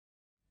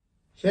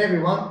Hey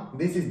everyone,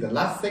 this is the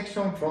last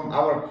section from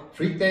our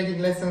free trading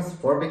lessons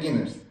for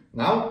beginners.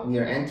 Now we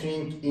are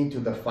entering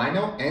into the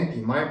final and,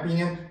 in my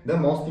opinion, the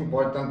most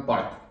important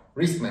part,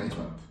 risk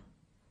management.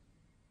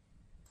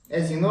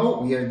 As you know,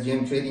 we are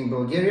GM Trading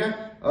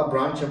Bulgaria, a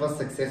branch of a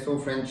successful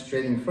French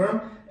trading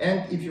firm,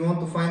 and if you want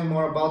to find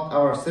more about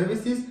our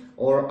services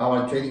or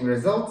our trading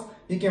results,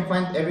 you can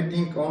find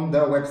everything on the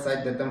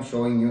website that I'm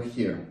showing you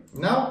here.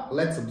 Now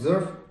let's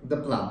observe the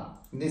plan.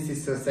 This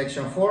is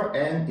section 4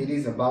 and it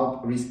is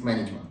about risk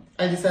management.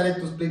 I decided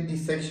to split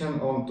this section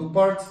on two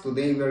parts.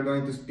 Today we are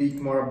going to speak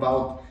more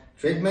about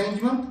trade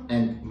management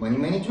and money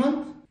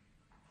management.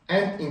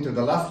 And into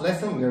the last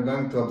lesson we are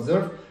going to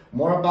observe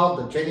more about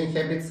the trading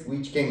habits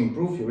which can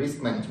improve your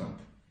risk management.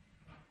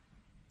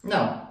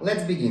 Now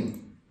let's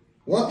begin.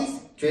 What is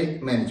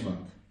trade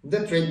management?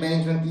 The trade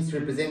management is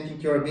representing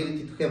your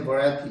ability to have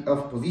variety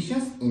of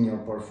positions in your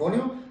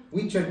portfolio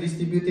which are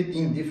distributed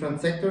in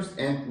different sectors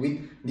and with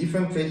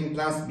different trading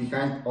plans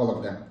behind all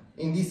of them.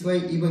 In this way,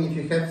 even if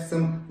you have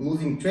some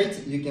losing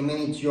trades, you can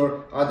manage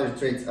your other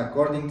trades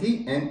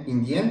accordingly and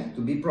in the end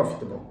to be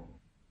profitable.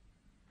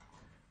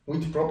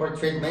 With proper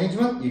trade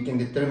management, you can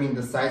determine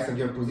the size of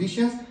your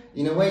positions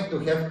in a way to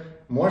have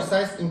more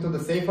size into the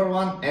safer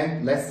one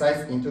and less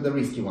size into the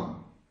risky one.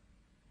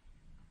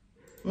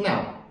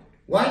 Now,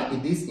 why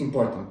it is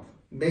important?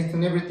 Based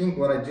on everything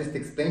what I just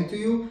explained to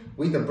you,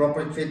 with the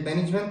proper trade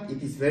management,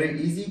 it is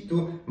very easy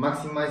to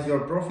maximize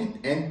your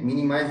profit and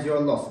minimize your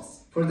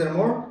losses.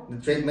 Furthermore, the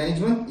trade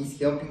management is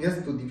helping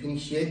us to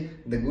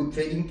differentiate the good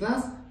trading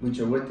plans, which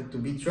are worth it to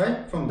be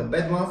tried, from the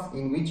bad ones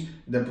in which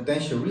the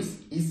potential risk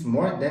is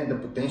more than the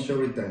potential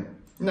return.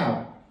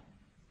 Now,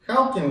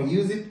 how can we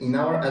use it in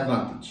our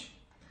advantage?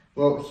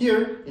 Well,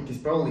 here it is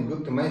probably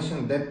good to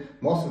mention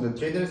that most of the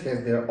traders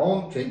have their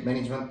own trade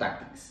management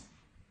tactics.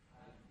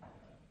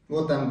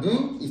 What I'm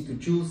doing is to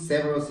choose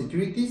several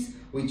securities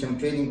which I'm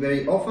trading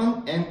very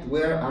often and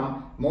where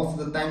I'm most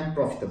of the time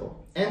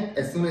profitable. And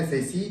as soon as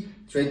I see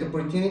trade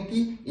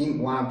opportunity in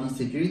one of these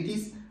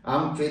securities,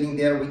 I'm trading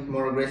there with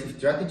more aggressive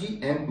strategy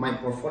and my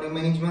portfolio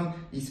management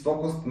is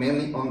focused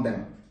mainly on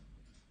them.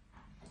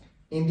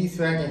 In this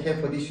way I can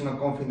have additional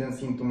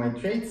confidence into my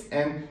trades,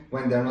 and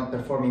when they're not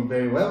performing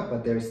very well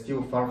but they're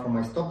still far from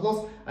my stop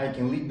loss, I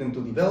can lead them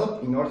to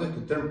develop in order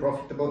to turn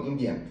profitable in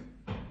the end.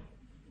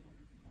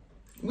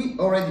 We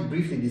already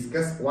briefly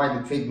discussed why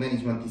the trade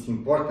management is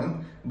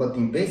important, but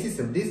in basis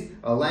of this,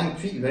 I'll line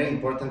three very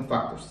important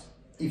factors.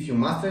 If you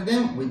master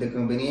them with the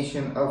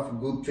combination of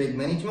good trade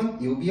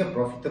management, you'll be a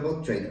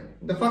profitable trader.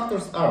 The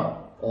factors are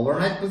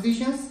overnight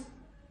positions,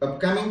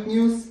 upcoming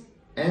news,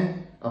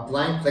 and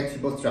applying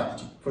flexible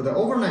strategy. For the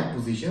overnight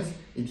positions,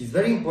 it is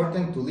very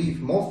important to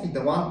leave mostly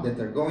the ones that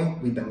are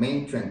going with the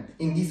main trend.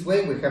 In this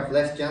way, we have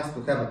less chance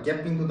to have a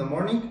gap into the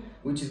morning,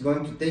 which is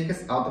going to take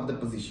us out of the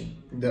position.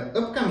 The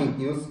upcoming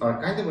news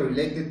are kind of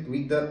related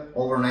with the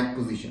overnight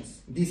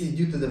positions. This is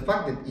due to the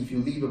fact that if you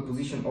leave a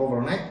position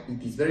overnight,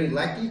 it is very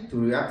likely to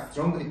react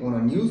strongly on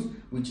a news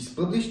which is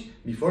published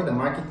before the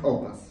market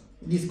opens.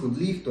 This could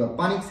lead to a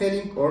panic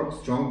selling or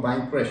strong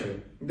buying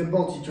pressure. The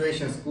both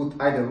situations could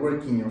either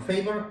work in your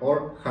favor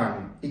or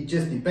harm you. It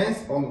just depends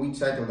on which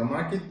side of the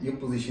market you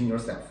position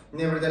yourself.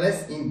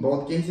 Nevertheless, in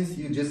both cases,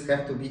 you just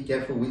have to be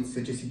careful with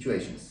such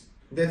situations.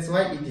 That's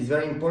why it is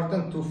very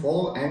important to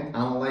follow and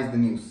analyze the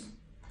news.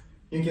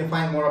 You can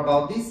find more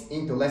about this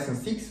into lesson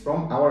 6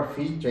 from our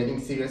free trading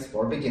series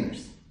for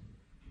beginners.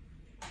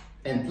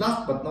 And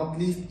last but not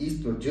least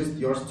is to adjust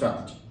your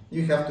strategy.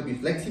 You have to be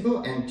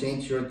flexible and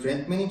change your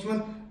trade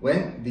management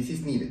when this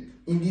is needed.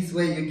 In this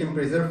way you can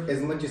preserve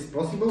as much as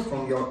possible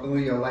from your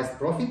unrealized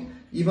profit,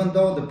 even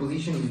though the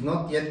position is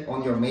not yet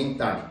on your main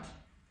target.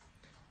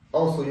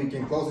 Also, you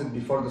can close it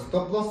before the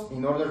stop loss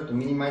in order to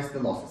minimize the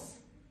losses.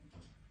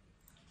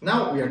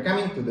 Now we are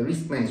coming to the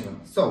risk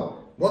management.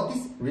 So, what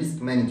is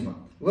risk management?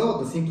 Well,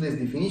 the simplest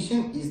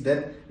definition is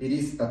that it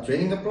is a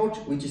trading approach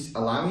which is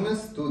allowing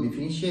us to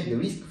differentiate the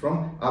risk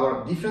from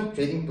our different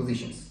trading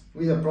positions.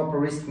 With a proper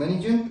risk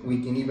management,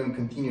 we can even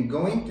continue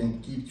going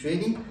and keep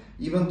trading,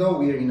 even though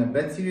we are in a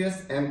bad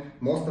series and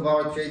most of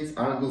our trades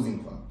are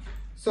losing one.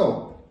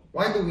 So,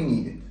 why do we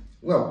need it?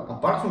 Well,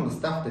 apart from the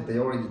stuff that I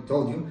already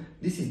told you,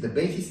 this is the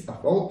basis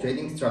of all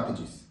trading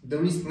strategies. The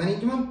risk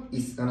management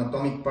is an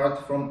atomic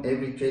part from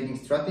every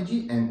trading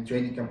strategy and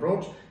trading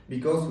approach,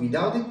 because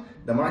without it,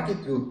 the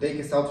market will take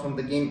us out from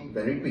the game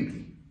very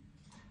quickly.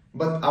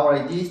 But our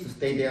idea is to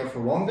stay there for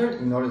longer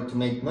in order to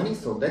make money,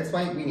 so that's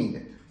why we need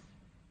it.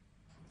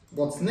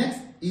 What's next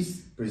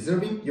is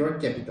preserving your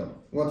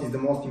capital. What is the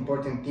most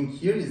important thing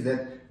here is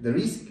that the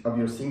risk of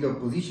your single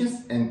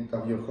positions and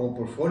of your whole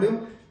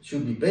portfolio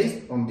should be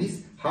based on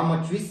this: how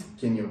much risk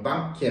can your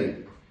bank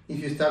carry. If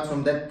you start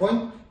from that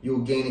point, you'll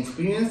gain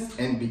experience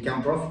and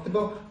become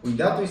profitable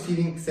without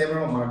receiving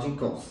several margin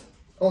calls.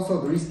 Also,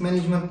 the risk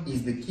management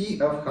is the key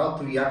of how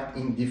to react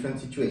in different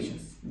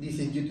situations. This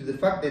is due to the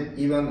fact that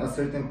even a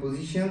certain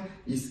position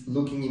is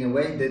looking in a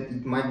way that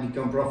it might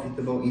become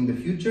profitable in the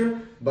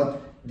future,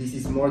 but this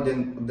is more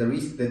than the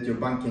risk that your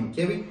bank can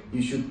carry.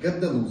 You should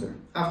cut the loser.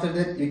 After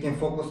that, you can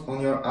focus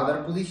on your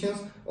other positions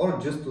or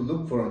just to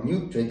look for a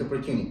new trade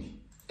opportunity.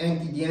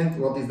 And in the end,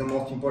 what is the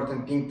most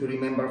important thing to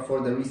remember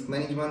for the risk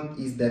management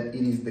is that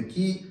it is the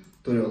key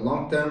to your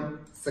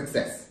long-term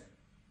success.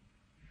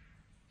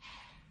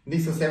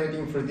 This was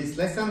everything for this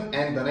lesson,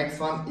 and the next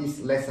one is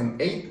lesson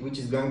 8, which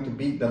is going to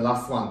be the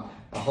last one.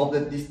 I hope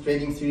that this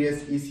trading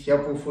series is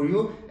helpful for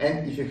you,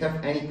 and if you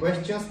have any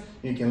questions,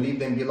 you can leave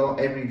them below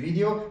every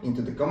video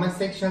into the comment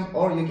section,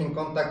 or you can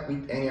contact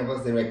with any of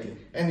us directly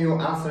and we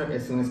will answer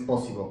as soon as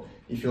possible.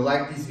 If you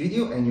like this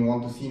video and you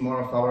want to see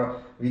more of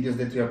our videos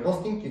that we are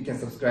posting, you can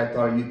subscribe to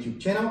our YouTube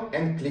channel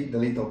and click the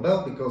little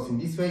bell, because in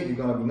this way you're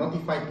going to be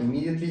notified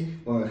immediately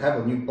when we have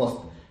a new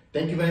post.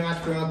 Thank you very much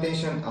for your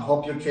attention. I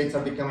hope your trades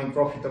are becoming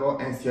profitable,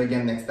 and see you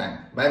again next time.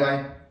 Bye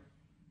bye.